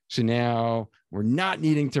So now we're not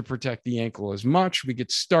needing to protect the ankle as much. We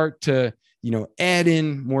could start to, add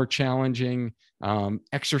in more challenging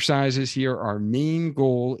exercises here. Our main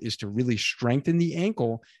goal is to really strengthen the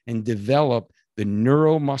ankle and develop the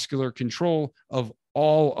neuromuscular control of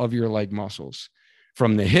all of your leg muscles,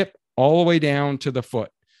 from the hip all the way down to the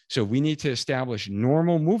foot. So we need to establish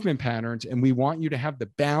normal movement patterns, and we want you to have the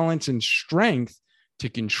balance and strength to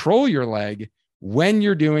control your leg when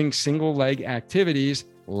you're doing single leg activities.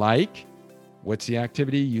 Like, what's the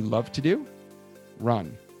activity you love to do?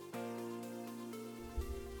 Run.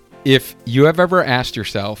 If you have ever asked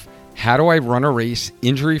yourself, how do I run a race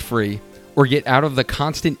injury-free or get out of the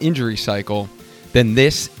constant injury cycle, then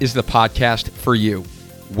this is the podcast for you.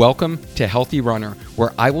 Welcome to Healthy Runner,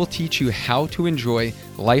 where I will teach you how to enjoy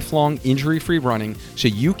lifelong injury-free running so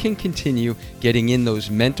you can continue getting in those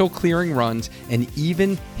mental clearing runs and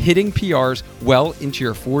even hitting PRs well into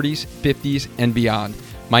your 40s, 50s, and beyond.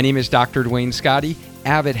 My name is Dr. Dwayne Scotty,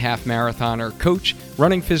 avid half marathoner, coach,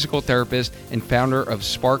 running physical therapist, and founder of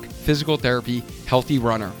Spark Physical Therapy Healthy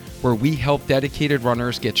Runner, where we help dedicated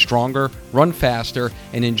runners get stronger, run faster,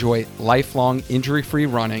 and enjoy lifelong injury-free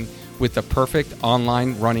running with the perfect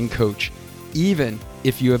online running coach, even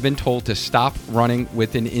if you have been told to stop running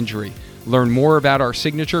with an injury. Learn more about our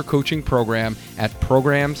signature coaching program at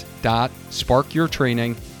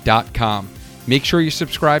programs.sparkyourtraining.com. Make sure you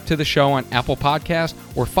subscribe to the show on Apple Podcasts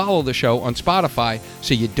or follow the show on Spotify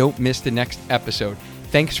so you don't miss the next episode.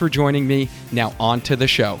 Thanks for joining me. Now on to the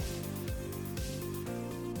show.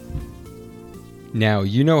 Now,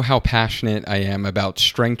 you know how passionate I am about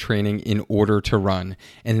strength training in order to run,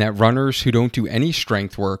 and that runners who don't do any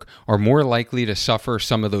strength work are more likely to suffer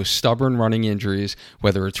some of those stubborn running injuries,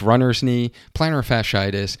 whether it's runner's knee, plantar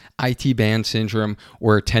fasciitis, IT band syndrome,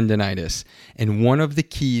 or tendonitis. And one of the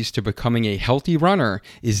keys to becoming a healthy runner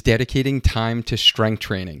is dedicating time to strength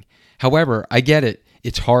training. However, I get it.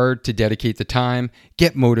 It's hard to dedicate the time,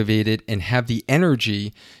 get motivated, and have the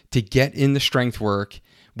energy to get in the strength work,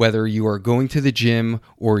 whether you are going to the gym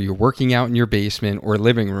or you're working out in your basement or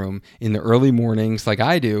living room in the early mornings like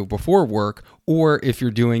I do before work, or if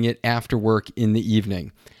you're doing it after work in the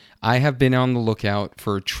evening. I have been on the lookout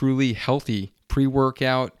for a truly healthy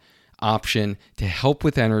pre-workout option to help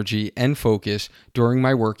with energy and focus during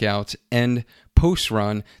my workouts and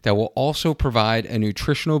post-run that will also provide a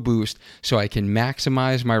nutritional boost so I can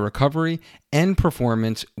maximize my recovery and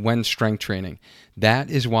performance when strength training. That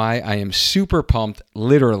is why I am super pumped,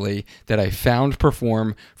 literally, that I found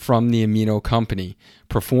Perform from the Amino Company.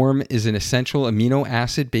 Perform is an essential amino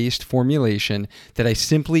acid-based formulation that I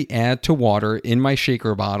simply add to water in my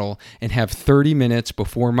shaker bottle and have 30 minutes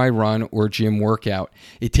before my run or gym workout.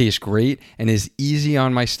 It tastes great and is easy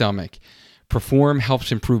on my stomach. Perform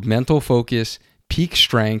helps improve mental focus, peak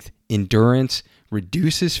strength, endurance,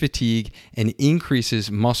 reduces fatigue, and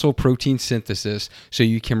increases muscle protein synthesis so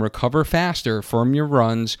you can recover faster from your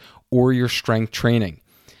runs or your strength training.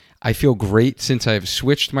 I feel great since I've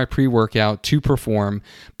switched my pre-workout to Perform,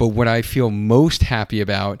 but what I feel most happy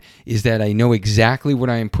about is that I know exactly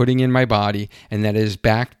what I am putting in my body and that it is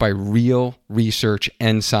backed by real research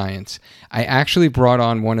and science. I actually brought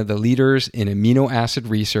on one of the leaders in amino acid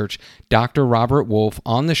research, Dr. Robert Wolfe,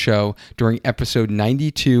 on the show during episode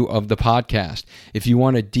 92 of the podcast. If you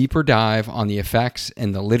want a deeper dive on the effects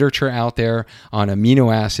and the literature out there on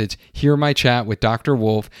amino acids, hear my chat with Dr.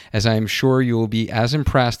 Wolfe, as I am sure you will be as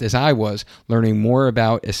impressed as I was learning more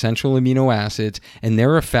about essential amino acids and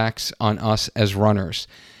their effects on us as runners.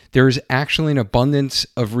 There is actually an abundance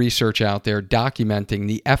of research out there documenting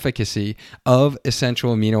the efficacy of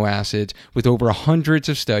essential amino acids, with over hundreds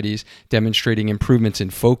of studies demonstrating improvements in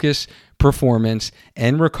focus, performance,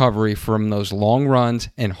 and recovery from those long runs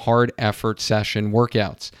and hard effort session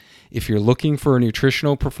workouts. If you're looking for a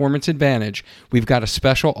nutritional performance advantage, we've got a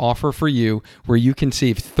special offer for you where you can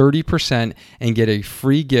save 30% and get a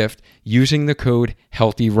free gift using the code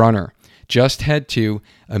HEALTHYRUNNER. Just head to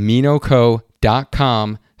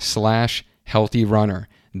aminoco.com/healthyrunner.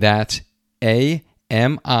 That's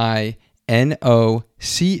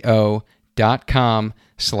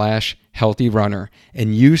aminoco.com/healthyrunner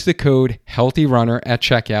and use the code HEALTHYRUNNER at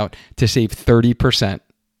checkout to save 30%.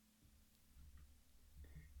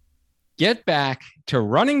 Get back to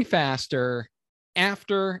running faster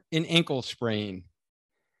after an ankle sprain.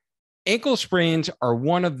 Ankle sprains are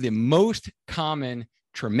one of the most common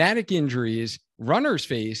traumatic injuries runners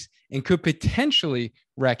face and could potentially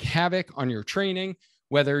wreak havoc on your training,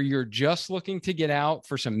 whether you're just looking to get out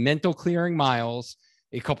for some mental clearing miles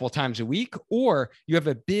a couple of times a week, or you have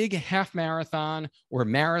a big half marathon or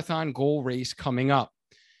marathon goal race coming up.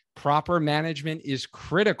 Proper management is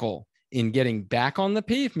critical, in getting back on the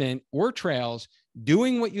pavement or trails,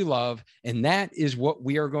 doing what you love. And that is what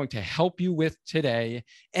we are going to help you with today.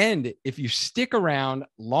 And if you stick around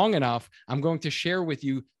long enough, I'm going to share with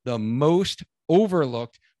you the most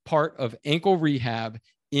overlooked part of ankle rehab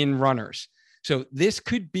in runners. So this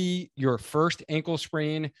could be your first ankle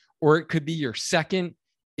sprain, or it could be your second,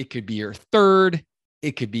 it could be your third,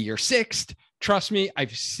 it could be your sixth. Trust me,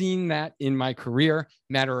 I've seen that in my career.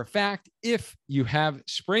 Matter of fact, if you have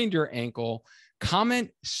sprained your ankle,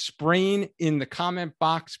 comment sprain in the comment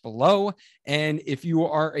box below. And if you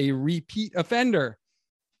are a repeat offender,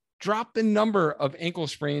 drop the number of ankle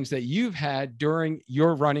sprains that you've had during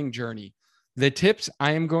your running journey. The tips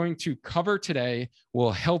I am going to cover today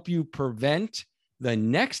will help you prevent the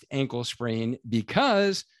next ankle sprain,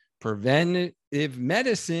 because preventive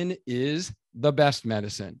medicine is the best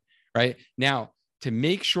medicine, right? Now, to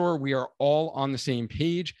make sure we are all on the same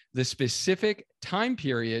page, the specific time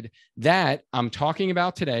period that I'm talking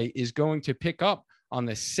about today is going to pick up on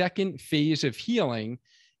the second phase of healing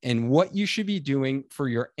and what you should be doing for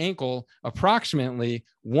your ankle approximately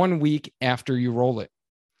 1 week after you roll it.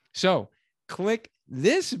 So click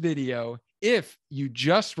this video if you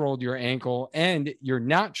just rolled your ankle and you're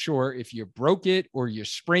not sure if you broke it or you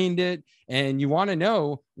sprained it, and you want to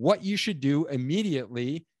know what you should do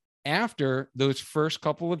immediately after those first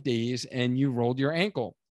couple of days and you rolled your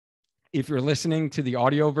ankle. If you're listening to the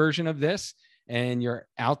audio version of this and you're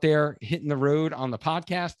out there hitting the road on the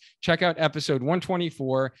podcast, check out episode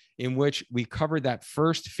 124, in which we covered that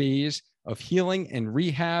first phase of healing and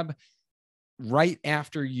rehab right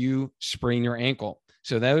after you sprain your ankle.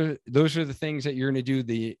 So those are the things that you're going to do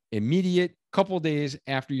the immediate couple days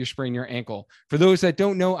after you sprain your ankle. For those that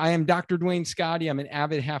don't know, I am Dr. Dwayne Scotty. I'm an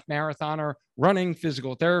avid half marathoner, running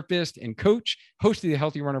physical therapist, and coach, host of the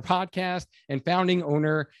Healthy Runner podcast, and founding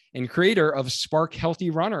owner and creator of Spark Healthy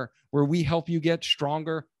Runner, where we help you get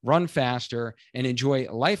stronger, run faster, and enjoy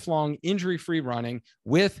lifelong injury-free running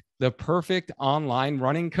with the perfect online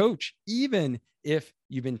running coach, even if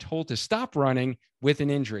you've been told to stop running with an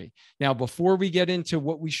injury. Now, before we get into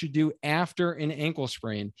what we should do after an ankle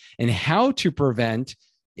sprain and how to prevent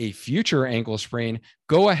a future ankle sprain,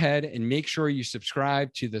 go ahead and make sure you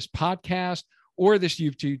subscribe to this podcast or this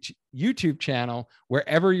YouTube channel,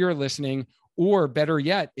 wherever you're listening. Or better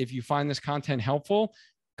yet, if you find this content helpful,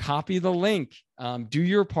 copy the link, do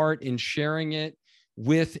your part in sharing it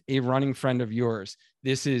with a running friend of yours.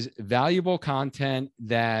 This is valuable content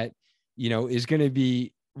that is going to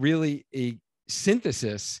be really a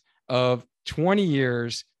synthesis of 20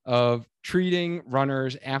 years of treating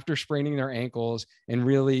runners after spraining their ankles and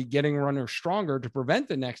really getting runners stronger to prevent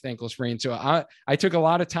the next ankle sprain. So I took a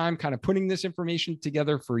lot of time kind of putting this information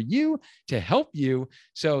together for you to help you.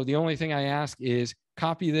 So the only thing I ask is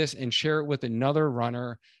copy this and share it with another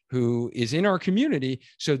runner who is in our community,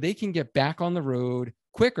 so they can get back on the road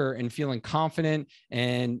quicker and feeling confident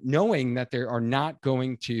and knowing that they are not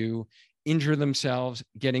going to injure themselves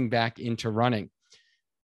getting back into running.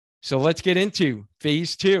 So let's get into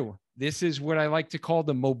phase 2. This is what I like to call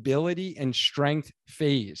the mobility and strength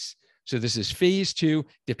phase. So this is phase 2.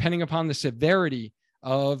 Depending upon the severity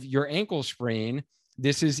of your ankle sprain,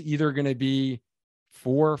 this is either going to be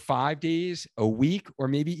 4 or 5 days, a week, or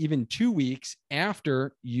maybe even 2 weeks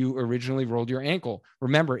after you originally rolled your ankle.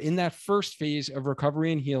 Remember, in that first phase of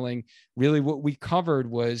recovery and healing, really what we covered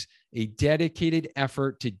was a dedicated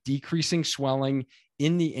effort to decreasing swelling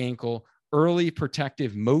in the ankle, early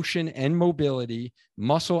protective motion and mobility,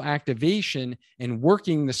 muscle activation, and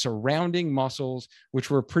working the surrounding muscles, which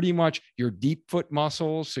were pretty much your deep foot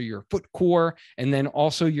muscles, so your foot core, and then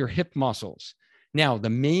also your hip muscles. Now, the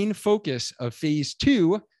main focus of phase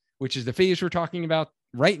 2, which is the phase we're talking about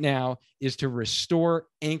right now, is to restore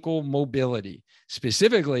ankle mobility,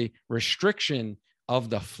 specifically restriction of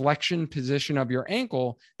the flexion position of your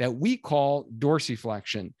ankle that we call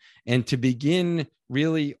dorsiflexion. And to begin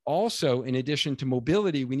really also, in addition to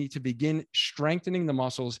mobility, we need to begin strengthening the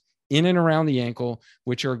muscles in and around the ankle,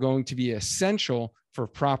 which are going to be essential for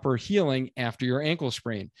proper healing after your ankle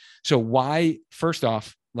sprain. So why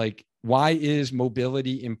is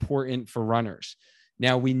mobility important for runners?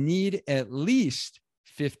 Now, we need at least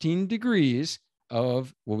 15 degrees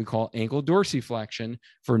of what we call ankle dorsiflexion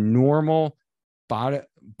for normal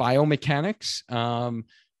biomechanics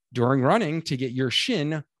during running to get your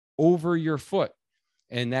shin over your foot.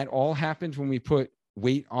 And that all happens when we put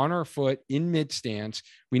weight on our foot in mid stance.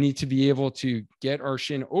 We need to be able to get our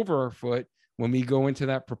shin over our foot when we go into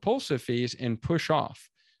that propulsive phase and push off.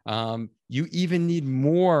 You even need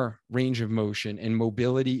more range of motion and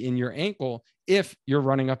mobility in your ankle if you're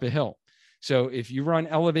running up a hill. So if you run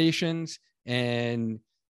elevations and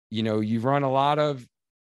you run a lot of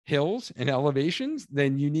hills and elevations,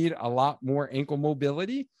 then you need a lot more ankle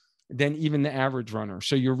mobility than even the average runner.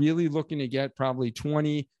 So you're really looking to get probably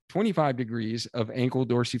 20, 25 degrees of ankle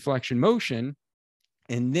dorsiflexion motion.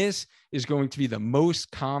 And this is going to be the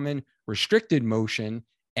most common restricted motion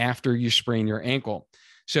after you sprain your ankle.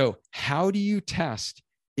 So how do you test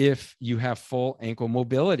if you have full ankle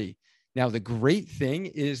mobility? Now, the great thing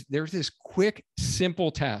is there's this quick,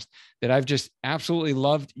 simple test that I've just absolutely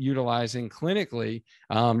loved utilizing clinically,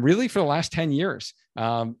 really for the last 10 years.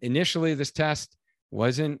 Initially, this test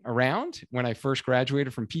wasn't around when I first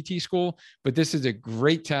graduated from PT school, but this is a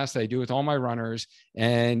great test I do with all my runners.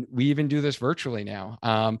 And we even do this virtually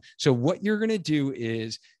now. So what you're going to do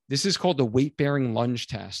is, this is called the weight bearing lunge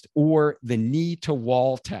test or the knee to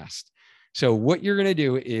wall test. So what you're going to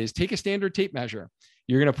do is take a standard tape measure.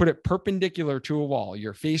 You're going to put it perpendicular to a wall.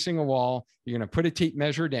 You're facing a wall. You're going to put a tape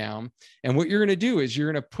measure down. And what you're going to do is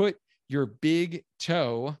you're going to put your big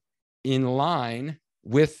toe in line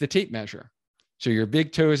with the tape measure. So your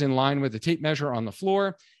big toe is in line with the tape measure on the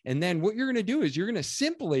floor. And then what you're going to do is you're going to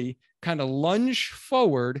simply kind of lunge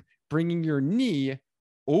forward, bringing your knee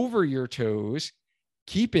over your toes,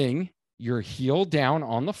 keeping your heel down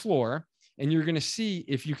on the floor. And you're going to see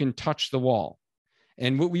if you can touch the wall.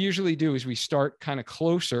 And what we usually do is we start kind of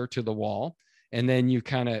closer to the wall, and then you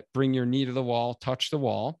kind of bring your knee to the wall, touch the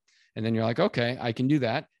wall. And then you're like, okay, I can do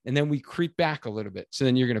that. And then we creep back a little bit. So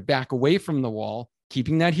then you're going to back away from the wall,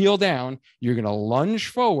 keeping that heel down. You're going to lunge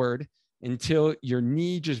forward until your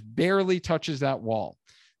knee just barely touches that wall.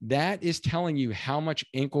 That is telling you how much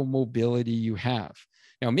ankle mobility you have.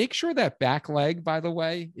 Now, make sure that back leg, by the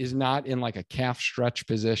way, is not in like a calf stretch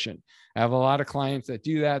position. I have a lot of clients that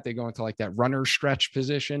do that. They go into like that runner stretch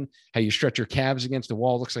position, how you stretch your calves against the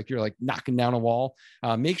wall. Looks like you're like knocking down a wall.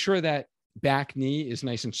 Make sure that back knee is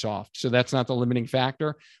nice and soft. So that's not the limiting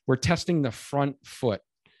factor. We're testing the front foot.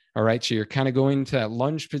 All right. So you're kind of going into that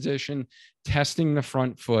lunge position, testing the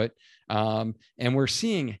front foot. And we're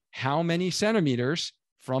seeing how many centimeters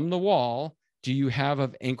from the wall do you have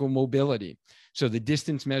of ankle mobility. So the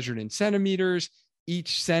distance measured in centimeters,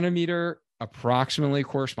 each centimeter approximately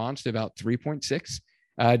corresponds to about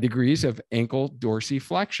 3.6 degrees of ankle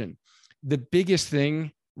dorsiflexion. The biggest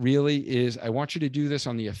thing really is I want you to do this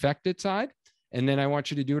on the affected side, and then I want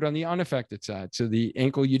you to do it on the unaffected side. So the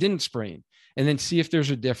ankle you didn't sprain, and then see if there's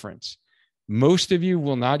a difference. Most of you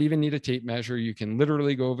will not even need a tape measure. You can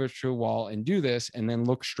literally go over to a wall and do this, and then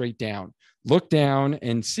look straight down. Look down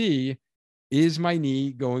and see, is my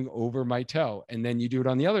knee going over my toe? And then you do it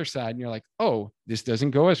on the other side and you're like, oh, this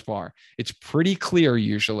doesn't go as far. It's pretty clear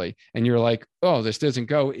usually. And you're like, oh, this doesn't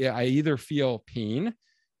go. I either feel pain,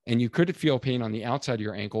 and you could feel pain on the outside of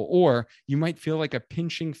your ankle, or you might feel like a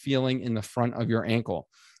pinching feeling in the front of your ankle.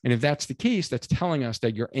 And if that's the case, that's telling us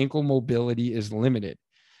that your ankle mobility is limited.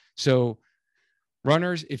 So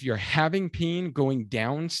runners, if you're having pain going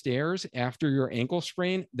downstairs after your ankle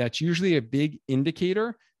sprain, that's usually a big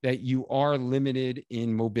indicator that you are limited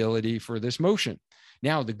in mobility for this motion.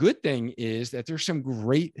 Now, the good thing is that there's some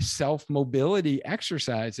great self-mobility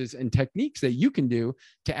exercises and techniques that you can do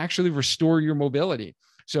to actually restore your mobility.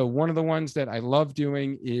 So one of the ones that I love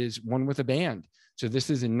doing is one with a band. So this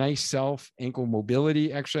is a nice self ankle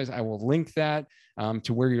mobility exercise. I will link that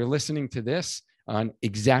to where you're listening to this on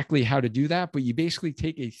exactly how to do that. But you basically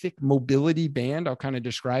take a thick mobility band, I'll kind of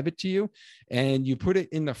describe it to you, and you put it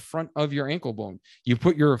in the front of your ankle bone. You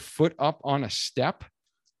put your foot up on a step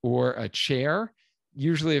or a chair.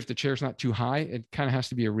 Usually if the chair's not too high, it kind of has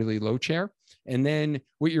to be a really low chair. And then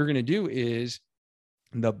what you're going to do is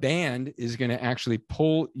the band is going to actually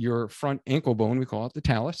pull your front ankle bone, we call it the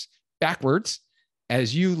talus, backwards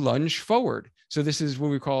as you lunge forward. So this is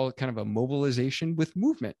what we call kind of a mobilization with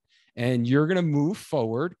movement. And you're going to move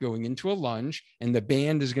forward going into a lunge, and the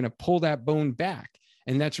band is going to pull that bone back.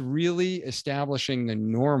 And that's really establishing the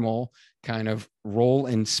normal kind of roll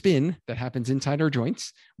and spin that happens inside our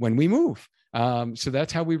joints when we move. So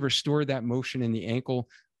that's how we restore that motion in the ankle.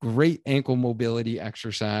 Great ankle mobility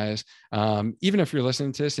exercise. Even if you're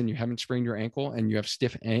listening to this and you haven't sprained your ankle and you have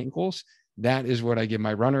stiff ankles, that is what I give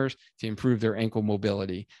my runners to improve their ankle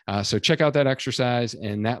mobility. So check out that exercise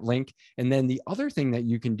and that link. And then the other thing that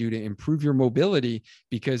you can do to improve your mobility,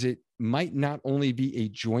 because it might not only be a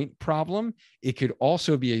joint problem, it could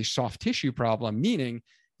also be a soft tissue problem, meaning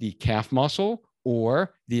the calf muscle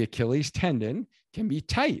or the Achilles tendon can be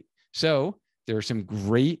tight. So there are some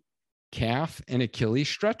great calf and Achilles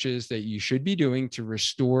stretches that you should be doing to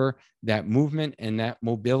restore that movement and that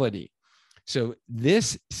mobility. So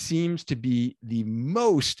this seems to be the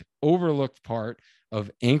most overlooked part of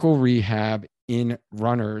ankle rehab in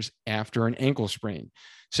runners after an ankle sprain.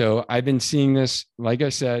 So I've been seeing this, like I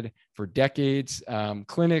said, for decades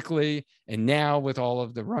clinically, and now with all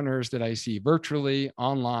of the runners that I see virtually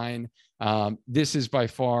online, this is by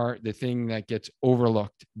far the thing that gets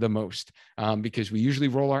overlooked the most because we usually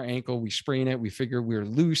roll our ankle, we sprain it, we figure we're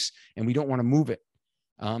loose, and we don't want to move it.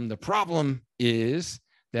 The problem is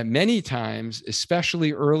that many times,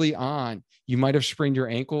 especially early on, you might have sprained your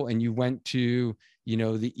ankle and you went to,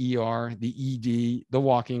 the ER, the ED, the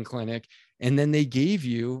walking clinic, and then they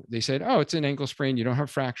said, oh, it's an ankle sprain. You don't have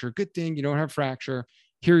fracture. Good thing you don't have fracture.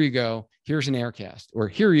 Here you go. Here's an air cast. Or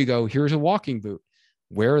here you go. Here's a walking boot.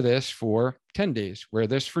 Wear this for 10 days. Wear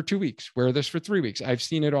this for 2 weeks. Wear this for 3 weeks. I've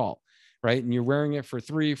seen it all, right? And you're wearing it for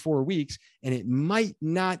 3-4 weeks, and it might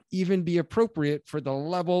not even be appropriate for the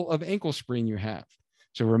level of ankle sprain you have.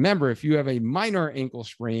 So remember, if you have a minor ankle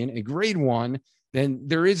sprain, a grade 1, then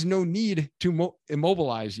there is no need to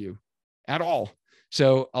immobilize you at all.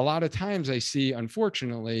 So a lot of times I see,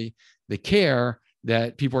 unfortunately, the care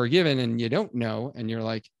that people are given and you don't know, and you're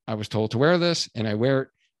like, I was told to wear this and I wear it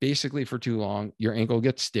basically for too long, your ankle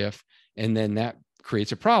gets stiff, and then that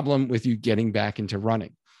creates a problem with you getting back into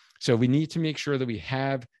running. So we need to make sure that we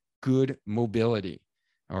have good mobility.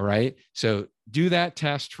 All right. So do that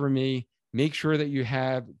test for me. Make sure that you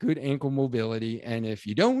have good ankle mobility. And if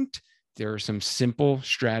you don't, there are some simple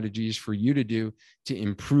strategies for you to do to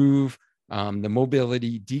improve the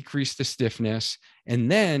mobility, decrease the stiffness. And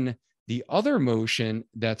then the other motion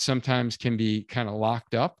that sometimes can be kind of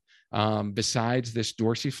locked up besides this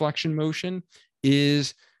dorsiflexion motion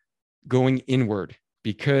is going inward.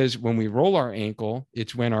 Because when we roll our ankle,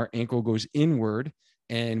 it's when our ankle goes inward,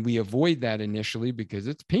 and we avoid that initially because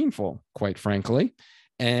it's painful, quite frankly.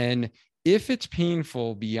 And if it's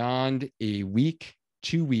painful beyond a week,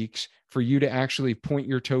 2 weeks, for you to actually point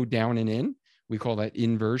your toe down and in, we call that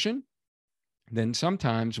inversion. Then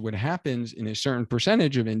sometimes what happens in a certain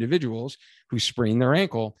percentage of individuals who sprain their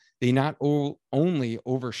ankle, they not only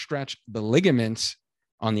overstretch the ligaments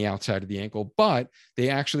on the outside of the ankle, but they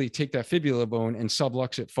actually take that fibula bone and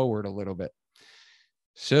sublux it forward a little bit.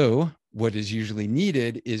 So what is usually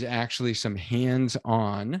needed is actually some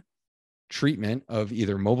hands-on treatment of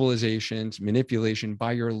either mobilizations, manipulation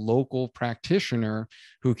by your local practitioner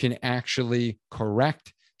who can actually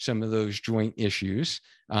correct some of those joint issues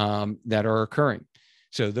that are occurring.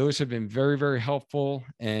 So those have been very, very helpful.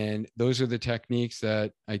 And those are the techniques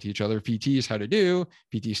that I teach other PTs how to do,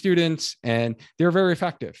 PT students, and they're very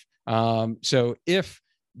effective. So if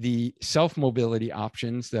the self-mobility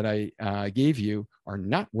options that I gave you are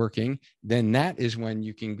not working, then that is when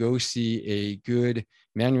you can go see a good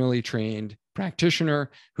manually trained practitioner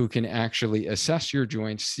who can actually assess your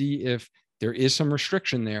joints, see if there is some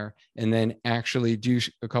restriction there, and then actually do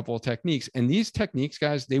a couple of techniques. And these techniques,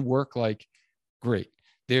 guys, they work like great.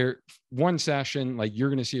 They're one session, like you're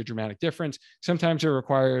going to see a dramatic difference. Sometimes it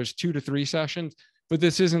requires 2 to 3 sessions, but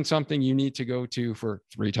this isn't something you need to go to for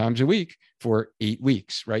 3 times a week for 8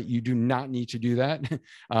 weeks, right? You do not need to do that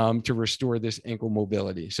to restore this ankle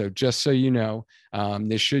mobility. So just so you know,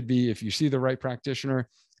 this should be, if you see the right practitioner,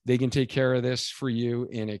 they can take care of this for you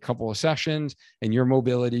in a couple of sessions, and your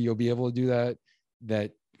mobility, you'll be able to do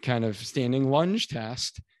that kind of standing lunge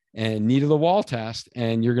test and knee to the wall test,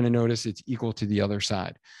 and you're going to notice it's equal to the other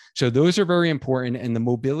side. So those are very important. And the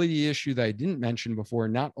mobility issue that I didn't mention before,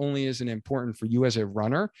 not only is it important for you as a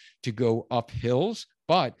runner to go up hills,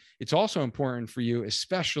 but it's also important for you,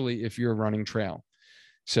 especially if you're running trail.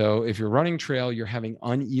 So if you're running trail, you're having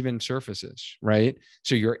uneven surfaces, right?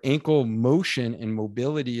 So your ankle motion and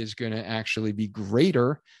mobility is going to actually be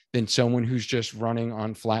greater than someone who's just running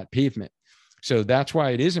on flat pavement. So that's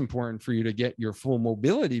why it is important for you to get your full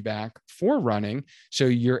mobility back for running, so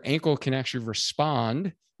your ankle can actually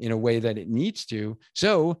respond in a way that it needs to,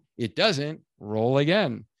 so it doesn't roll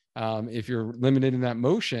again. If you're limited in that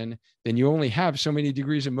motion, then you only have so many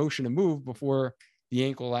degrees of motion to move before the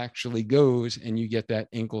ankle actually goes and you get that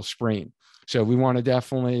ankle sprain. So we want to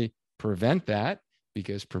definitely prevent that,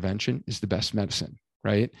 because prevention is the best medicine,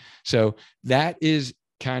 right? So that is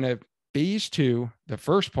kind of phase 2. The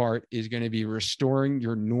first part is going to be restoring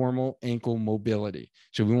your normal ankle mobility.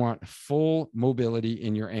 So we want full mobility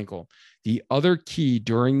in your ankle. The other key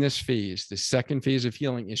during this phase, the second phase of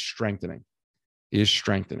healing, is strengthening,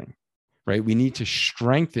 right? We need to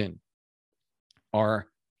strengthen our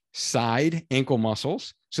side ankle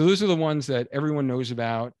muscles. So those are the ones that everyone knows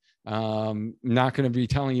about. Not going to be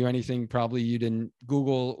telling you anything probably you didn't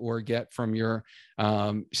Google or get from your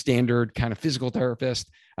standard kind of physical therapist.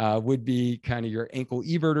 Would be kind of your ankle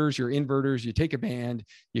everters, your inverters. You take a band,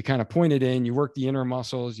 you kind of point it in, you work the inner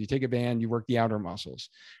muscles, you take a band, you work the outer muscles,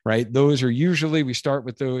 right? Those are usually, we start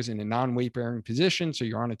with those in a non-weight bearing position. So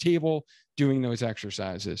you're on a table doing those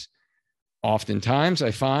exercises. Oftentimes I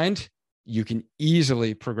find you can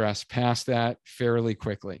easily progress past that fairly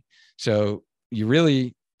quickly. So you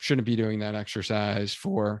really shouldn't be doing that exercise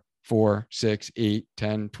for 4, 6, 8,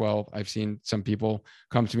 10, 12. I've seen some people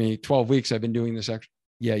come to me, 12 weeks, I've been doing this.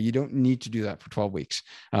 Yeah, you don't need to do that for 12 weeks.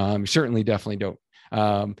 You certainly definitely don't.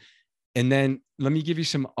 And then let me give you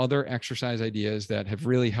some other exercise ideas that have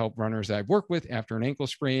really helped runners that I've worked with after an ankle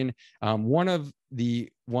sprain. One of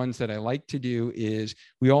the ones that I like to do is,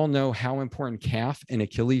 we all know how important calf and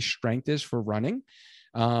Achilles strength is for running.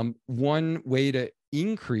 One way to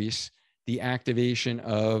increase the activation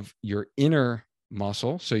of your inner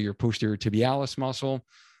muscle, so your posterior tibialis muscle,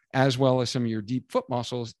 as well as some of your deep foot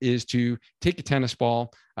muscles, is to take a tennis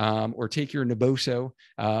ball or take your Naboso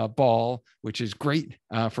ball, which is great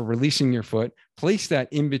for releasing your foot, place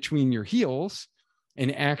that in between your heels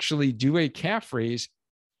and actually do a calf raise,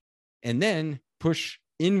 and then push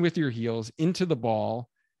in with your heels into the ball,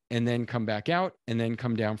 and then come back out, and then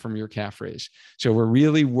come down from your calf raise. So we're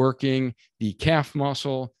really working the calf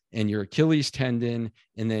muscle and your Achilles tendon,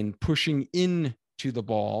 and then pushing in to the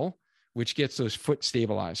ball, which gets those foot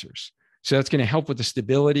stabilizers. So that's going to help with the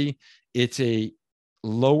stability. It's a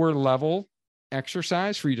lower level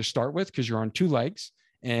exercise for you to start with because you're on 2 legs,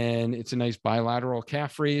 and it's a nice bilateral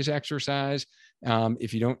calf raise exercise.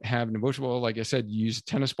 If you don't have an negotiable, like I said, use a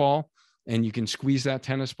tennis ball, and you can squeeze that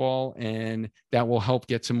tennis ball, and that will help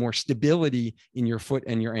get some more stability in your foot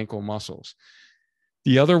and your ankle muscles.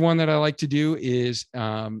 The other one that I like to do is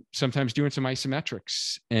sometimes doing some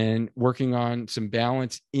isometrics and working on some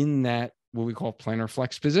balance in that, what we call plantar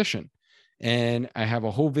flex position. And I have a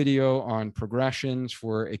whole video on progressions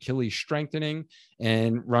for Achilles strengthening,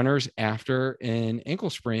 and runners after an ankle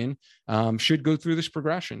sprain should go through this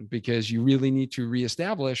progression, because you really need to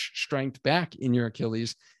reestablish strength back in your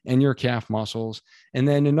Achilles and your calf muscles. And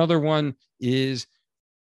then another one is,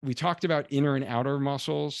 we talked about inner and outer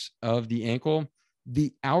muscles of the ankle.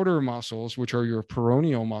 The outer muscles, which are your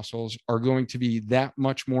peroneal muscles, are going to be that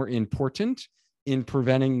much more important in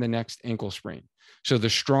preventing the next ankle sprain. So the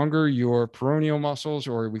stronger your peroneal muscles,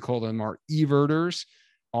 or we call them our everters,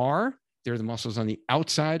 are, they're the muscles on the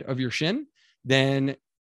outside of your shin, then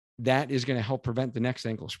that is going to help prevent the next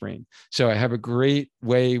ankle sprain. So I have a great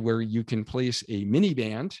way where you can place a mini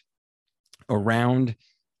band around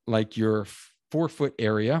like your forefoot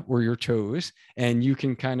area or your toes, and you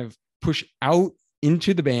can kind of push out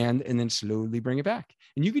into the band and then slowly bring it back.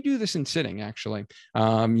 And you could do this in sitting, actually.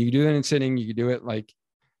 You could do that in sitting. You could do it like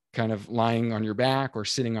kind of lying on your back or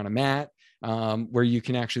sitting on a mat, where you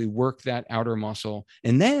can actually work that outer muscle.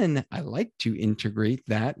 And then I like to integrate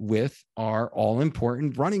that with our all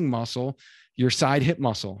important running muscle, your side hip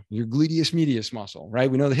muscle, your gluteus medius muscle,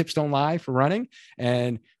 right? We know the hips don't lie for running,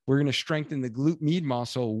 and we're going to strengthen the glute med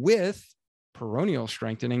muscle with peroneal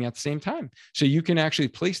strengthening at the same time. So you can actually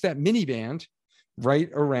place that mini band right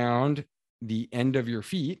around the end of your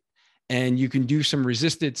feet, and you can do some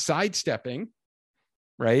resisted sidestepping,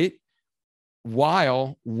 right,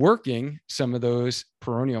 while working some of those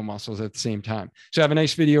peroneal muscles at the same time. So I have a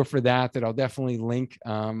nice video for that I'll definitely link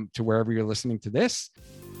to wherever you're listening to this.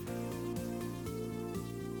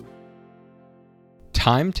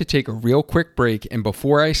 Time to take a real quick break, and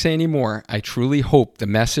before I say any more, I truly hope the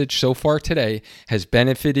message so far today has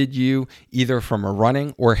benefited you either from a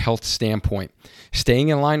running or health standpoint. Staying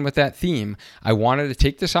in line with that theme, I wanted to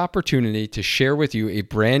take this opportunity to share with you a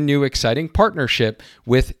brand new exciting partnership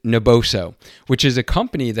with Naboso, which is a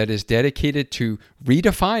company that is dedicated to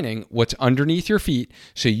redefining what's underneath your feet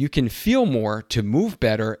so you can feel more to move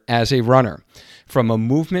better as a runner. From a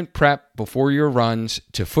movement prep before your runs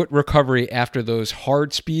to foot recovery after those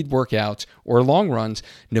hard speed workouts or long runs,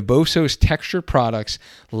 Naboso's textured products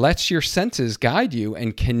lets your senses guide you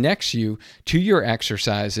and connects you to your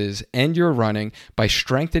exercises and your running by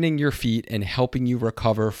strengthening your feet and helping you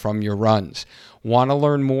recover from your runs. Want to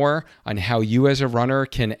learn more on how you as a runner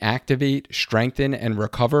can activate, strengthen, and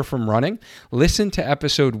recover from running? Listen to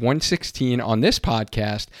episode 116 on this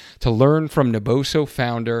podcast to learn from Naboso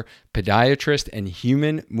founder, podiatrist, and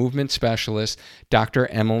human movement specialist, Dr.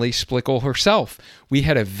 Emily Splichal herself. We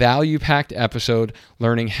had a value-packed episode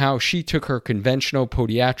learning how she took her conventional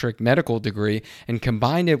podiatric medical degree and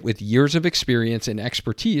combined it with years of experience and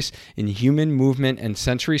expertise in human movement and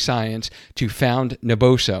sensory science to found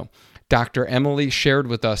Naboso. Dr. Emily shared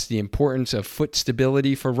with us the importance of foot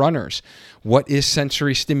stability for runners. What is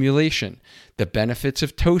sensory stimulation? The benefits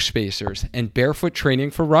of toe spacers and barefoot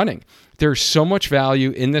training for running. There's so much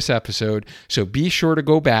value in this episode, so be sure to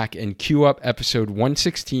go back and queue up episode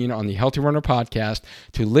 116 on the Healthy Runner podcast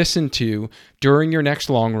to listen to during your next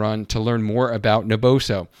long run to learn more about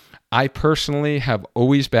Naboso. I personally have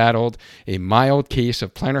always battled a mild case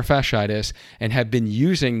of plantar fasciitis and have been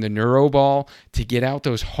using the NeuroBall to get out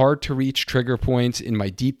those hard to reach trigger points in my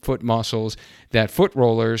deep foot muscles that foot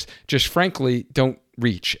rollers just frankly don't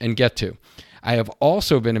reach and get to. I have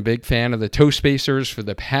also been a big fan of the toe spacers for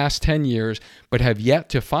the past 10 years, but have yet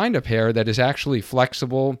to find a pair that is actually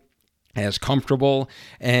flexible, as comfortable,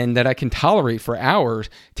 and that I can tolerate for hours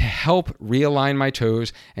to help realign my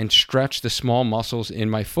toes and stretch the small muscles in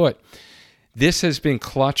my foot. This has been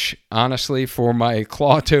clutch, honestly, for my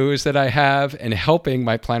claw toes that I have and helping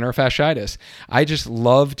my plantar fasciitis. I just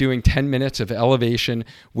love doing 10 minutes of elevation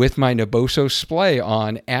with my Naboso splay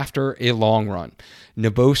on after a long run.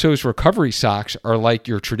 Naboso's recovery socks are like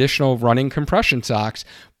your traditional running compression socks,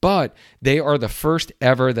 but they are the first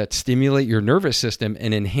ever that stimulate your nervous system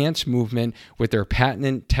and enhance movement with their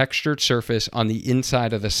patented textured surface on the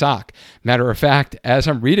inside of the sock. Matter of fact, as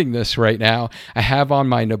I'm reading this right now, I have on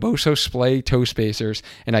my Naboso splay toe spacers,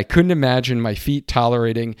 and I couldn't imagine my feet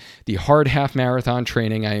tolerating the hard half marathon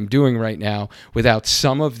training I am doing right now without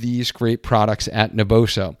some of these great products at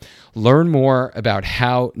Naboso. Learn more about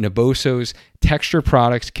how Naboso's texture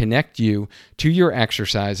products connect you to your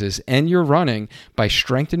exercises and your running by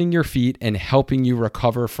strengthening your feet and helping you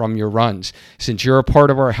recover from your runs. Since you're a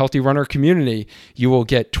part of our Healthy Runner community, you will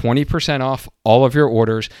get 20% off all of your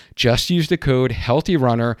orders. Just use the code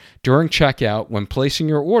HEALTHYRUNNER during checkout when placing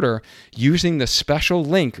your order using the special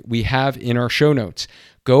link we have in our show notes.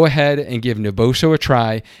 Go ahead and give Naboso a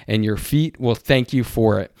try, and your feet will thank you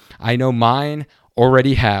for it. I know mine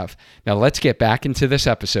already have. Now let's get back into this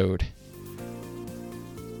episode.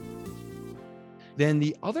 Then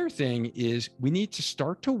the other thing is we need to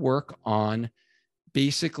start to work on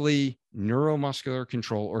basically neuromuscular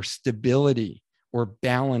control or stability or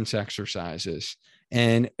balance exercises.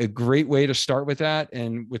 And a great way to start with that,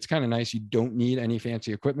 and what's kind of nice, you don't need any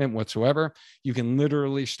fancy equipment whatsoever. You can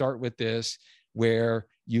literally start with this where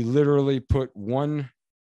you literally put one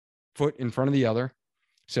foot in front of the other.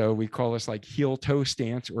 So we call this like heel toe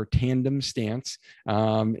stance or tandem stance.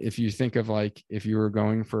 If you think of like, if you were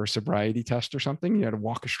going for a sobriety test or something, you had to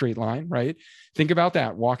walk a straight line, right? Think about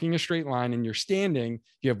that, walking a straight line, and you're standing,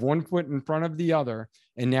 you have one foot in front of the other,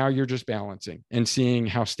 and now you're just balancing and seeing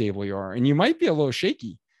how stable you are. And you might be a little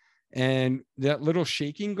shaky, and that little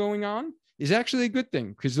shaking going on is actually a good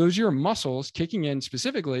thing because those are your muscles kicking in,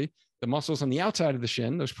 specifically the muscles on the outside of the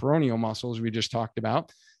shin, those peroneal muscles we just talked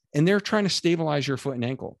about. And they're trying to stabilize your foot and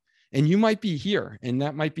ankle. And you might be here, and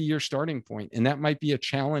that might be your starting point, and that might be a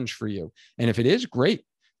challenge for you. And if it is, great.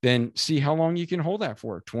 Then see how long you can hold that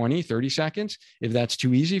for, 20, 30 seconds. If that's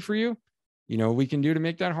too easy for you, you know what we can do to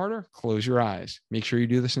make that harder? Close your eyes. Make sure you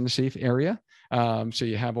do this in a safe area. So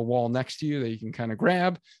you have a wall next to you that you can kind of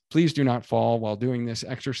grab. Please do not fall while doing this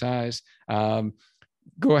exercise.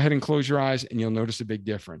 Go ahead and close your eyes, and you'll notice a big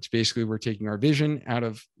difference. Basically, we're taking our vision out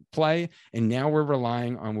of play, and now we're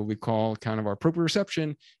relying on what we call kind of our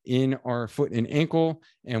proprioception in our foot and ankle,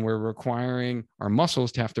 and we're requiring our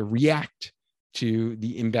muscles to have to react to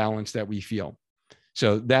the imbalance that we feel.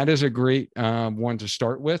 So that is a great one to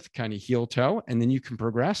start with, kind of heel toe, and then you can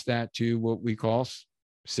progress that to what we call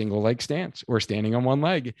single leg stance or standing on one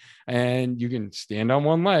leg. And you can stand on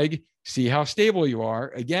one leg, see how stable you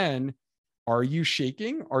are. Again, are you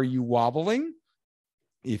shaking? Are you wobbling?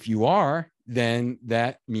 If you are, then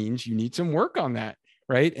that means you need some work on that,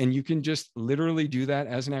 right? And you can just literally do that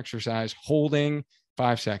as an exercise, holding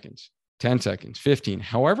 5 seconds, 10 seconds, 15,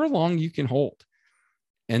 however long you can hold.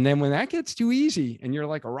 And then when that gets too easy and you're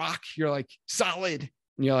like a rock, you're like solid,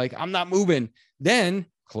 and you're like, I'm not moving, then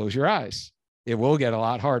close your eyes. It will get a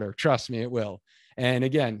lot harder. Trust me, it will. And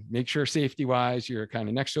again, make sure safety wise, you're kind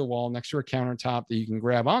of next to a wall, next to a countertop that you can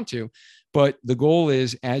grab onto. But the goal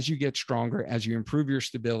is, as you get stronger, as you improve your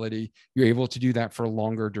stability, you're able to do that for a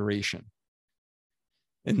longer duration.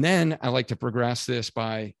 And then I like to progress this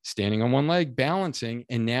by standing on one leg, balancing,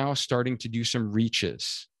 and now starting to do some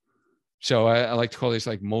reaches. So I like to call these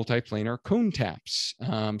like multiplanar cone taps.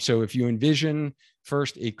 So if you envision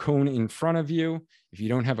first a cone in front of you, if you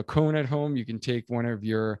don't have a cone at home, you can take one of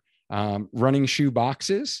your running shoe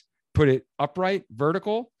boxes, put it upright,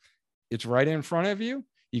 vertical. It's right in front of you.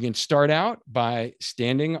 You can start out by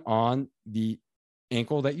standing on the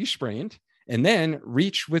ankle that you sprained and then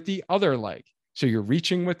reach with the other leg. So you're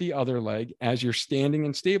reaching with the other leg as you're standing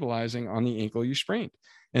and stabilizing on the ankle you sprained.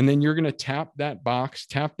 And then you're going to tap that box,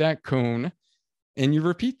 tap that cone, and you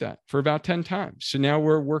repeat that for about 10 times. So now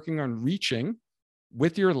we're working on reaching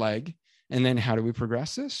with your leg. And then how do we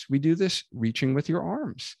progress this? We do this reaching with your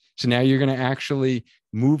arms. So now you're going to actually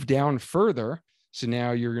move down further. So now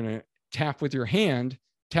you're going to tap with your hand,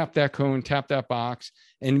 tap that cone, tap that box.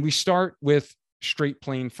 And we start with straight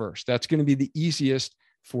plane first. That's going to be the easiest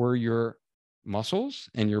for your muscles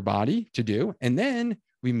and your body to do. And then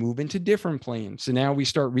we move into different planes. So now we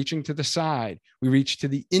start reaching to the side. We reach to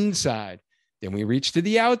the inside. Then we reach to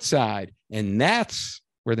the outside. And that's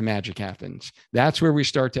where the magic happens. That's where we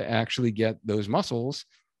start to actually get those muscles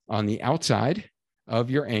on the outside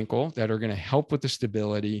of your ankle that are going to help with the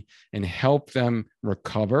stability and help them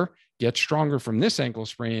recover, get stronger from this ankle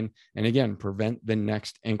sprain, and again, prevent the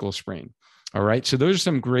next ankle sprain. All right. So those are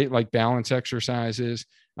some great like balance exercises.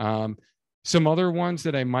 Some other ones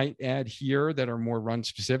that I might add here that are more run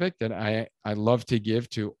specific that I love to give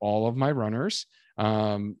to all of my runners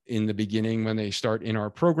in the beginning when they start in our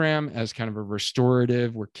program as kind of a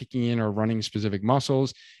restorative, we're kicking in our running specific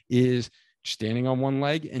muscles, is standing on one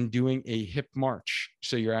leg and doing a hip march.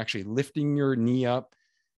 So you're actually lifting your knee up,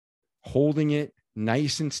 holding it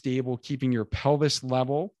nice and stable, keeping your pelvis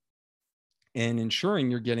level and ensuring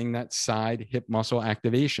you're getting that side hip muscle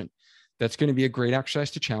activation. That's going to be a great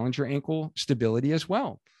exercise to challenge your ankle stability as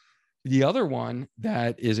well. The other one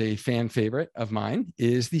that is a fan favorite of mine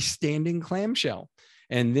is the standing clamshell.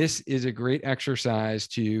 And this is a great exercise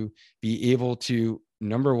to be able to,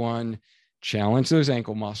 number one, challenge those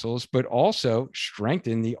ankle muscles, but also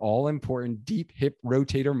strengthen the all-important deep hip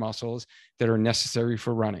rotator muscles that are necessary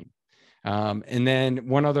for running. And then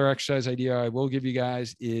one other exercise idea I will give you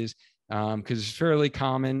guys is, because it's fairly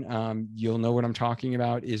common, you'll know what I'm talking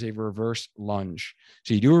about, is a reverse lunge.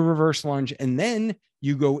 So you do a reverse lunge and then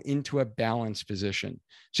you go into a balance position.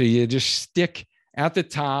 So you just stick at the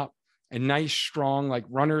top, a nice, strong, like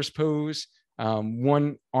runner's pose,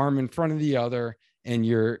 one arm in front of the other, and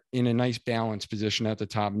you're in a nice balance position at the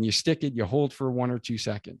top. And you stick it, you hold for 1 or 2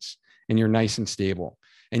 seconds, and you're nice and stable.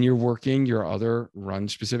 And you're working your other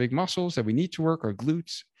run-specific muscles that we need to work, our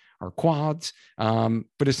glutes, our quads,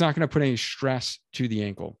 but it's not going to put any stress to the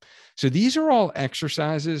ankle. So these are all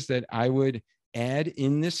exercises that I would add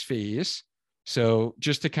in this phase. So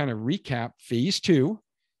just to kind of recap, phase 2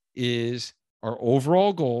 is our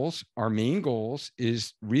overall goals. Our main goals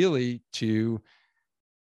is really to,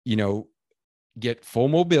 get full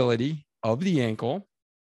mobility of the ankle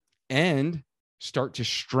and start to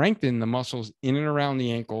strengthen the muscles in and around the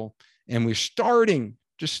ankle. And we're starting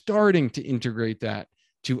to integrate that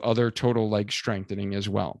to other total leg strengthening as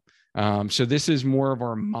well. So this is more of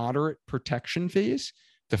our moderate protection phase.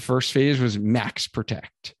 The first phase was max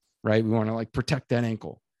protect, right? We want to protect that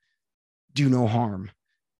ankle, do no harm.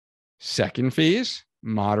 Second phase,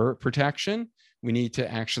 moderate protection. We need to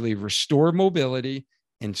actually restore mobility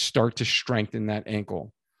and start to strengthen that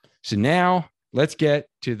ankle. So now let's get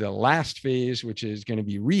to the last phase, which is going to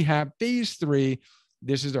be rehab phase 3.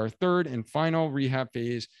 This is our third and final rehab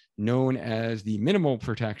phase, known as the minimal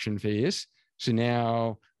protection phase. So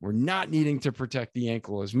now we're not needing to protect the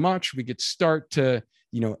ankle as much. We could start to,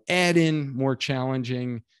 add in more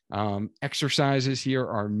challenging exercises here.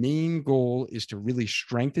 Our main goal is to really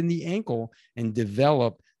strengthen the ankle and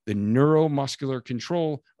develop the neuromuscular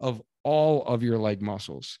control of all of your leg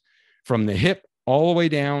muscles, from the hip all the way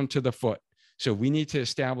down to the foot. So we need to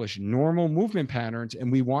establish normal movement patterns,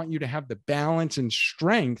 and we want you to have the balance and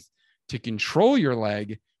strength to control your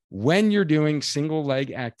leg when you're doing single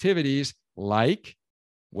leg activities. Like,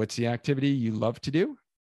 what's the activity you love to do?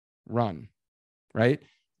 Run, right?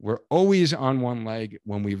 We're always on one leg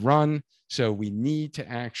when we run. So we need to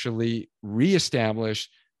actually reestablish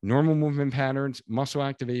normal movement patterns, muscle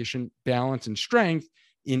activation, balance, and strength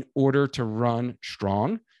in order to run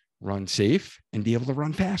strong, run safe, and be able to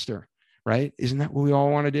run faster, right? Isn't that what we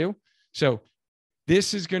all want to do? So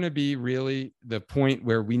this is going to be really the point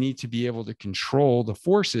where we need to be able to control the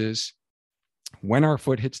forces when our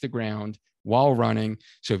foot hits the ground while running.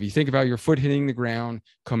 So if you think about your foot hitting the ground,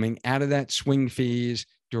 coming out of that swing phase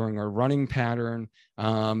during our running pattern,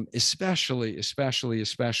 especially,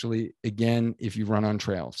 again, if you run on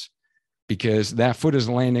trails, because that foot is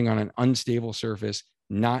landing on an unstable surface,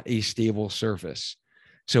 not a stable surface.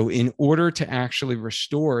 So in order to actually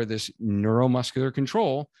restore this neuromuscular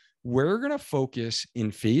control, we're going to focus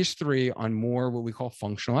in phase 3 on more what we call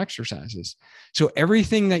functional exercises. So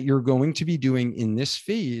everything that you're going to be doing in this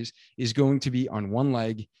phase is going to be on one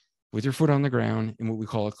leg with your foot on the ground in what we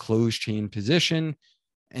call a closed chain position.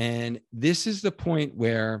 And this is the point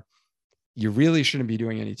where you really shouldn't be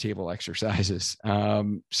doing any table exercises.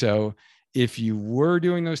 So if you were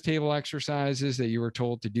doing those table exercises that you were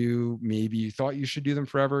told to do, maybe you thought you should do them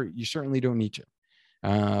forever, you certainly don't need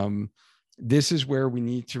to. This is where we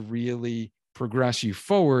need to really progress you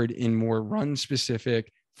forward in more run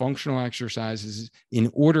specific functional exercises in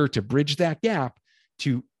order to bridge that gap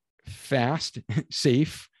to fast,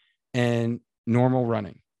 safe, and normal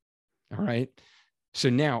running. All right. So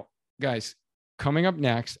now, guys, coming up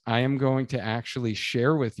next, I am going to actually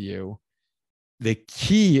share with you the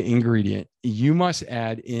key ingredient you must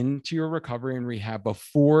add into your recovery and rehab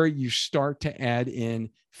before you start to add in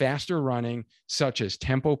faster running, such as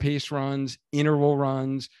tempo pace runs, interval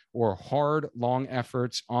runs, or hard, long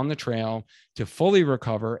efforts on the trail to fully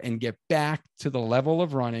recover and get back to the level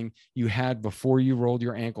of running you had before you rolled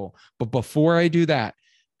your ankle. But before I do that,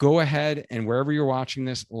 go ahead and wherever you're watching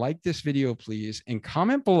this, like this video, please, and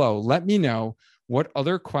comment below. Let me know what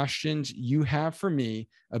other questions you have for me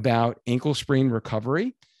about ankle sprain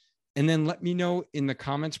recovery. And then let me know in the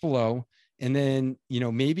comments below. And then,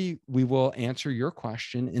 maybe we will answer your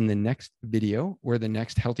question in the next video or the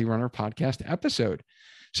next Healthy Runner podcast episode.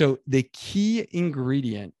 So the key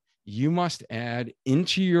ingredient you must add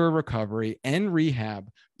into your recovery and rehab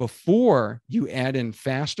before you add in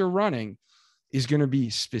faster running is going to be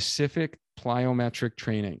specific plyometric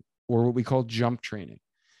training, or what we call jump training.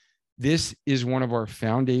 This is one of our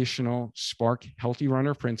foundational Spark Healthy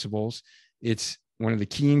Runner principles. It's one of the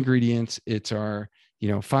key ingredients. It's our,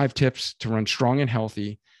 5 tips to run strong and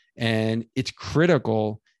healthy. And it's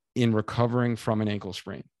critical in recovering from an ankle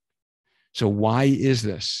sprain. So why is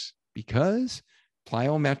this? Because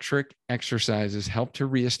plyometric exercises help to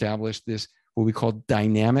reestablish this, what we call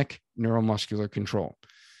dynamic neuromuscular control.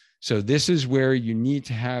 So this is where you need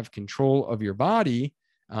to have control of your body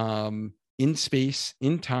in space,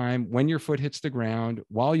 in time, when your foot hits the ground,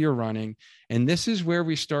 while you're running. And this is where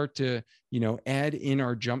we start to, add in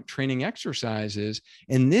our jump training exercises.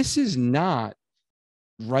 And this is not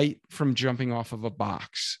right from jumping off of a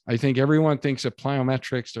box. I think everyone thinks of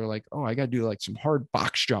plyometrics. They're like, oh, I got to do like some hard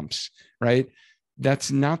box jumps, right? That's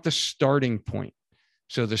not the starting point.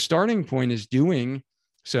 So the starting point is doing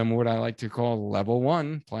some, what I like to call level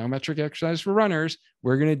 1 plyometric exercise for runners.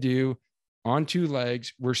 We're going to do on 2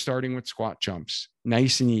 legs. We're starting with squat jumps,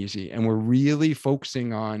 nice and easy. And we're really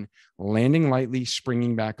focusing on landing lightly,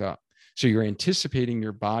 springing back up. So you're anticipating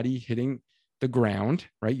your body hitting the ground,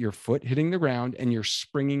 right? Your foot hitting the ground, and you're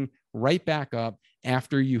springing right back up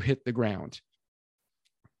after you hit the ground.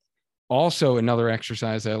 Also, another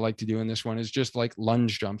exercise that I like to do in this one is just like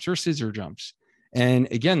lunge jumps or scissor jumps. And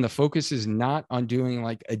again, the focus is not on doing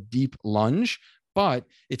like a deep lunge, but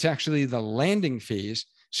it's actually the landing phase.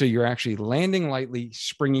 So you're actually landing lightly,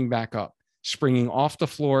 springing back up, springing off the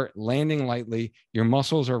floor, landing lightly. Your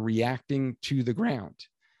muscles are reacting to the ground.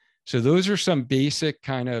 So those are some basic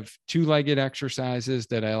kind of 2-legged exercises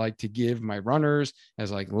that I like to give my runners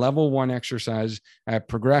as like level 1 exercise. I have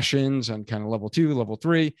progressions on kind of level 2, level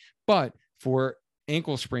 3, but for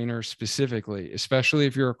ankle sprainers specifically, especially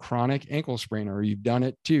if you're a chronic ankle sprainer, or you've done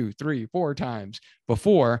it 2, 3, 4 times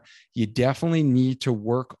before, you definitely need to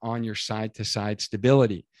work on your side to side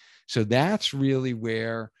stability. So that's really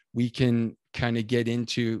where we can kind of get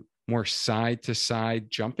into more side to side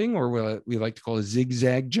jumping, or what we like to call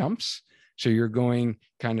zigzag jumps. So you're going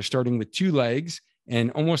kind of starting with 2 legs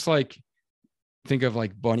and almost like, think of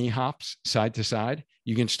like bunny hops side to side.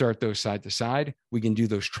 You can start those side to side. We can do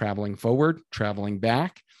those traveling forward, traveling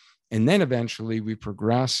back. And then eventually we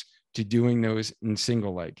progress to doing those in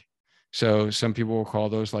single leg. So some people will call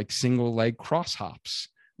those like single leg cross hops,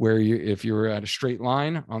 where if you're at a straight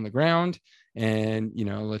line on the ground and,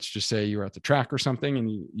 let's just say you're at the track or something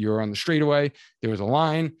and you're on the straightaway, there was a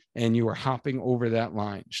line and you were hopping over that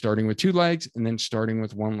line, starting with 2 legs and then starting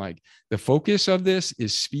with 1 leg. The focus of this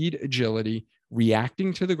is speed, agility,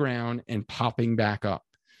 reacting to the ground and popping back up.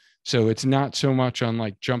 So it's not so much on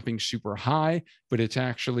like jumping super high, but it's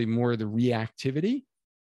actually more the reactivity.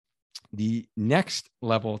 The next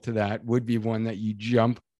level to that would be one that you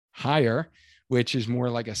jump higher, which is more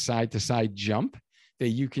like a side to side jump that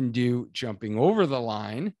you can do jumping over the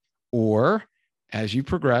line, or as you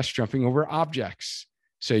progress, jumping over objects.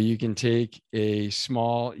 So you can take a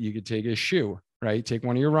shoe, right? Take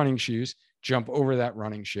one of your running shoes, jump over that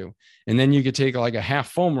running shoe. And then you could take like a half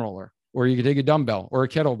foam roller, or you could take a dumbbell or a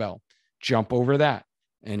kettlebell, jump over that.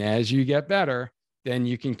 And as you get better, then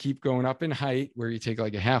you can keep going up in height, where you take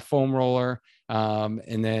like a half foam roller,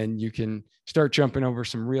 and then you can start jumping over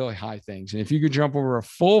some really high things. And if you could jump over a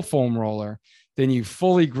full foam roller, then you've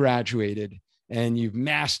fully graduated and you've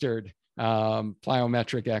mastered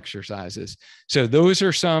plyometric exercises. So those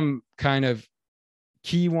are some kind of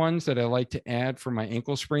key ones that I like to add for my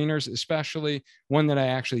ankle sprainers, especially one that I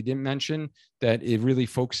actually didn't mention that it really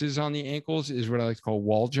focuses on the ankles is what I like to call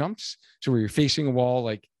wall jumps. So where you're facing a wall,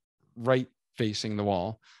 like right facing the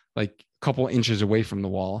wall, like a couple inches away from the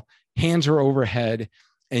wall, hands are overhead,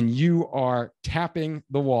 and you are tapping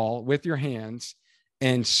the wall with your hands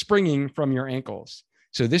and springing from your ankles.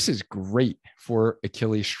 So this is great for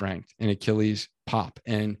Achilles strength and Achilles pop.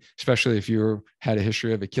 And especially if you had a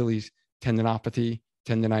history of Achilles tendinopathy,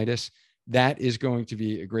 tendonitis, that is going to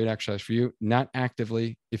be a great exercise for you, not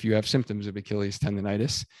actively if you have symptoms of Achilles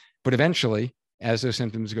tendonitis, but eventually as those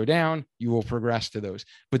symptoms go down, you will progress to those.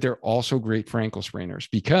 But they're also great for ankle sprainers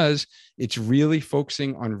because it's really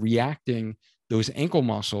focusing on reacting those ankle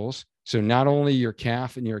muscles. So not only your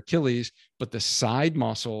calf and your Achilles, but the side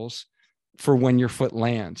muscles for when your foot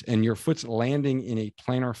lands, and your foot's landing in a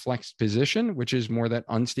plantar flexed position, which is more that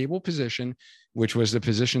unstable position, which was the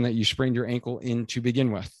position that you sprained your ankle in to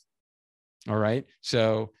begin with. All right.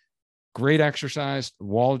 So great exercise,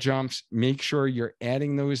 wall jumps, make sure you're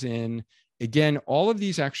adding those in. Again, all of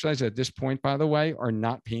these exercises at this point, by the way, are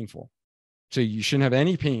not painful. So you shouldn't have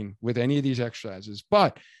any pain with any of these exercises,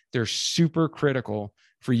 but they're super critical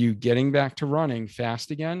for you getting back to running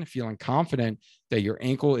fast again, feeling confident that your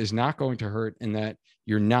ankle is not going to hurt and that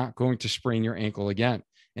you're not going to sprain your ankle again.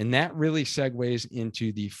 And that really segues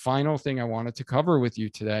into the final thing I wanted to cover with you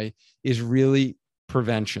today is really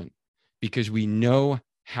prevention, because we know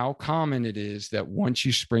how common it is that once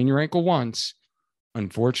you sprain your ankle once,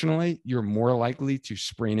 unfortunately, you're more likely to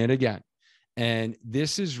sprain it again. And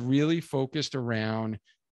this is really focused around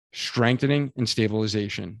strengthening and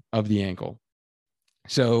stabilization of the ankle.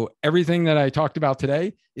 So everything that I talked about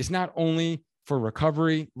today is not only for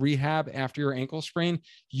recovery, rehab after your ankle sprain.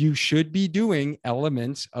 You should be doing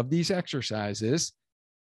elements of these exercises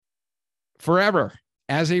forever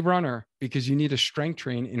as a runner, because you need to strength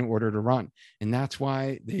train in order to run. And that's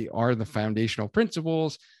why they are the foundational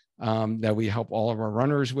principles that we help all of our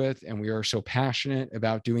runners with. And we are so passionate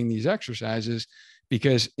about doing these exercises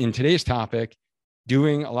because in today's topic,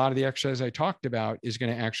 doing a lot of the exercise I talked about is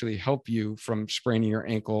going to actually help you from spraining your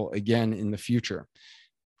ankle again in the future.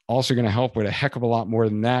 Also going to help with a heck of a lot more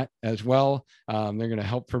than that as well. They're going to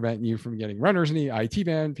help prevent you from getting runner's knee, IT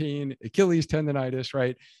band pain, Achilles tendonitis,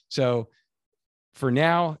 right? So for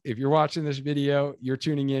now, if you're watching this video, you're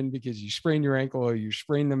tuning in because you sprained your ankle or you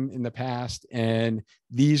sprained them in the past. And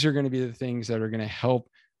these are going to be the things that are going to help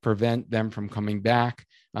prevent them from coming back.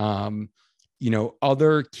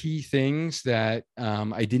 Other key things that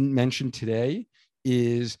I didn't mention today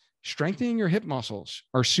is strengthening your hip muscles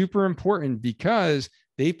are super important because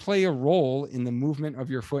they play a role in the movement of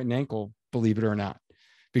your foot and ankle, believe it or not,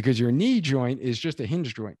 because your knee joint is just a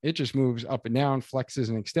hinge joint. It just moves up and down, flexes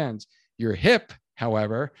and extends. Your hip,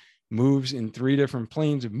 however, moves in 3 different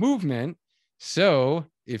planes of movement. So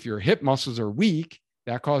if your hip muscles are weak,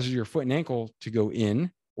 that causes your foot and ankle to go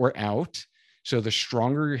in or out. So the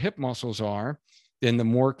stronger your hip muscles are, then the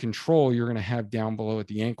more control you're going to have down below at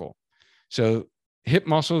the ankle. So hip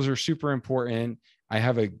muscles are super important. I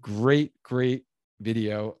have a great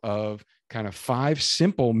video of kind of 5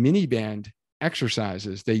 simple mini band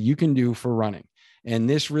exercises that you can do for running. And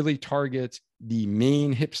this really targets the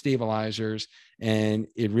main hip stabilizers, and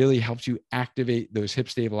it really helps you activate those hip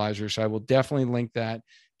stabilizers. So I will definitely link that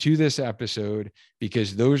to this episode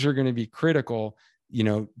because those are going to be critical.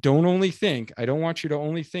 I don't want you to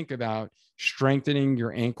only think about strengthening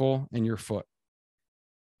your ankle and your foot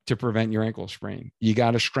to prevent your ankle sprain. You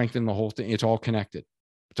got to strengthen the whole thing. It's all connected.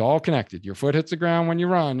 It's all connected. Your foot hits the ground when you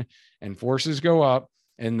run and forces go up,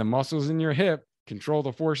 and the muscles in your hip control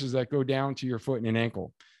the forces that go down to your foot and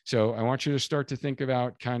ankle. So I want you to start to think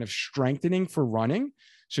about kind of strengthening for running.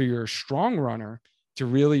 So you're a strong runner to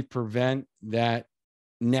really prevent that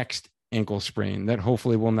next ankle sprain that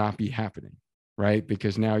hopefully will not be happening, right?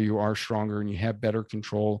 Because now you are stronger and you have better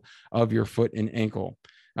control of your foot and ankle.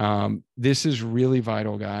 This is really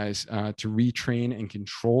vital, guys, to retrain and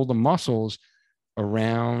control the muscles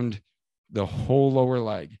around the whole lower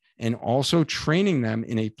leg, and also training them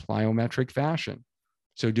in a plyometric fashion.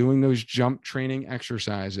 So doing those jump training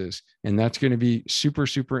exercises, and that's going to be super,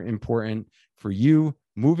 super important for you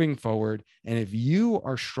moving forward. And if you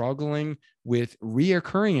are struggling with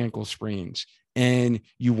reoccurring ankle sprains and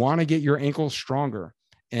you want to get your ankles stronger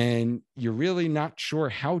and you're really not sure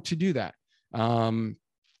how to do that,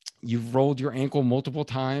 you've rolled your ankle multiple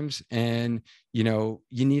times and you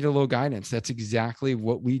need a little guidance. That's exactly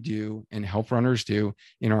what we do and help runners do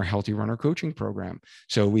in our Healthy Runner coaching program.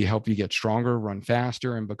 So we help you get stronger, run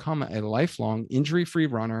faster, and become a lifelong injury-free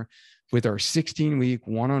runner with our 16-week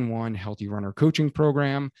one-on-one Healthy Runner coaching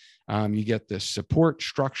program. You get the support,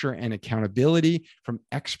 structure, and accountability from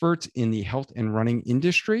experts in the health and running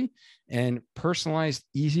industry, and personalized,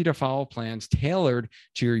 easy-to-follow plans tailored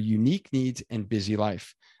to your unique needs and busy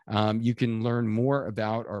life. You can learn more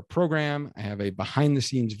about our program. I have a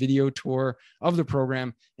behind-the-scenes video tour of the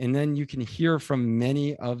program, and then you can hear from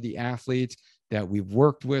many of the athletes that we've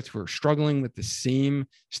worked with who are struggling with the same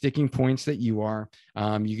sticking points that you are.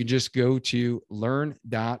 You can just go to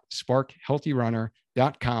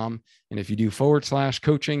learn.sparkhealthyrunner.com. And if you do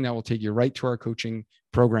 /coaching, that will take you right to our coaching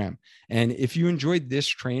program. And if you enjoyed this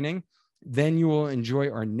training, then you will enjoy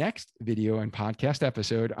our next video and podcast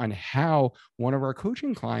episode on how one of our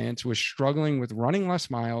coaching clients was struggling with running less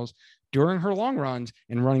miles during her long runs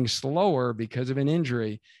and running slower because of an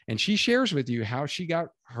injury. And she shares with you how she got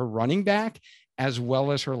her running back as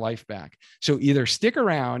well as her life back. So either stick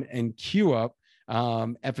around and queue up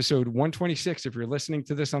episode 126 if you're listening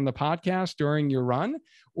to this on the podcast during your run,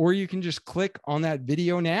 or you can just click on that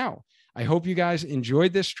video now. I hope you guys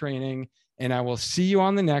enjoyed this training, and I will see you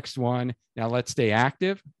on the next one. Now let's stay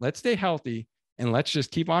active, let's stay healthy, and let's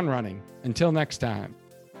just keep on running. Until next time.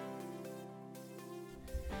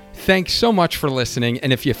 Thanks so much for listening.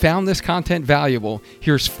 And if you found this content valuable,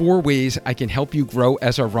 here's 4 ways I can help you grow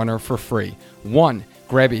as a runner for free. 1,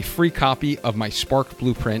 grab a free copy of my Spark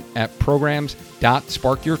Blueprint at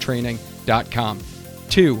programs.sparkyourtraining.com.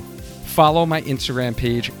 2, follow my Instagram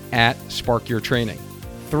page at SparkYourTraining.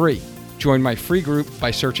 3, join my free group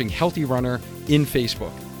by searching Healthy Runner in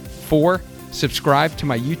Facebook. 4, subscribe to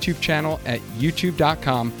my YouTube channel at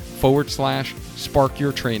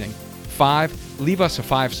youtube.com/SparkYourTraining. 5, leave us a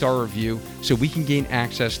 5-star review so we can gain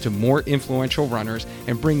access to more influential runners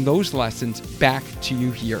and bring those lessons back to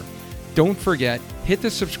you here. Don't forget, hit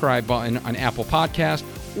the subscribe button on Apple Podcasts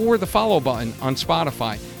or the follow button on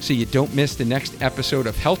Spotify so you don't miss the next episode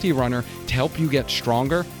of Healthy Runner to help you get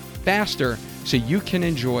stronger, faster, so you can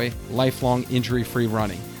enjoy lifelong injury-free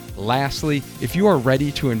running. Lastly, if you are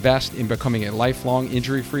ready to invest in becoming a lifelong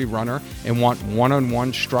injury-free runner and want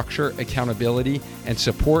one-on-one structure, accountability, and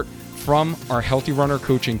support from our Healthy Runner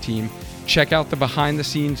coaching team, check out the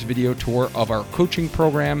behind-the-scenes video tour of our coaching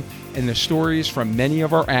program and the stories from many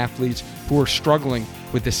of our athletes who are struggling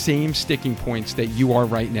with the same sticking points that you are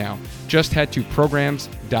right now. Just head to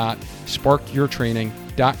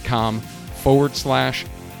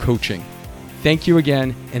programs.sparkyourtraining.com/coaching. Thank you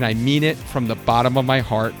again, and I mean it from the bottom of my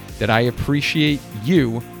heart that I appreciate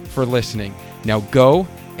you for listening. Now go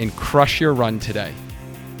and crush your run today.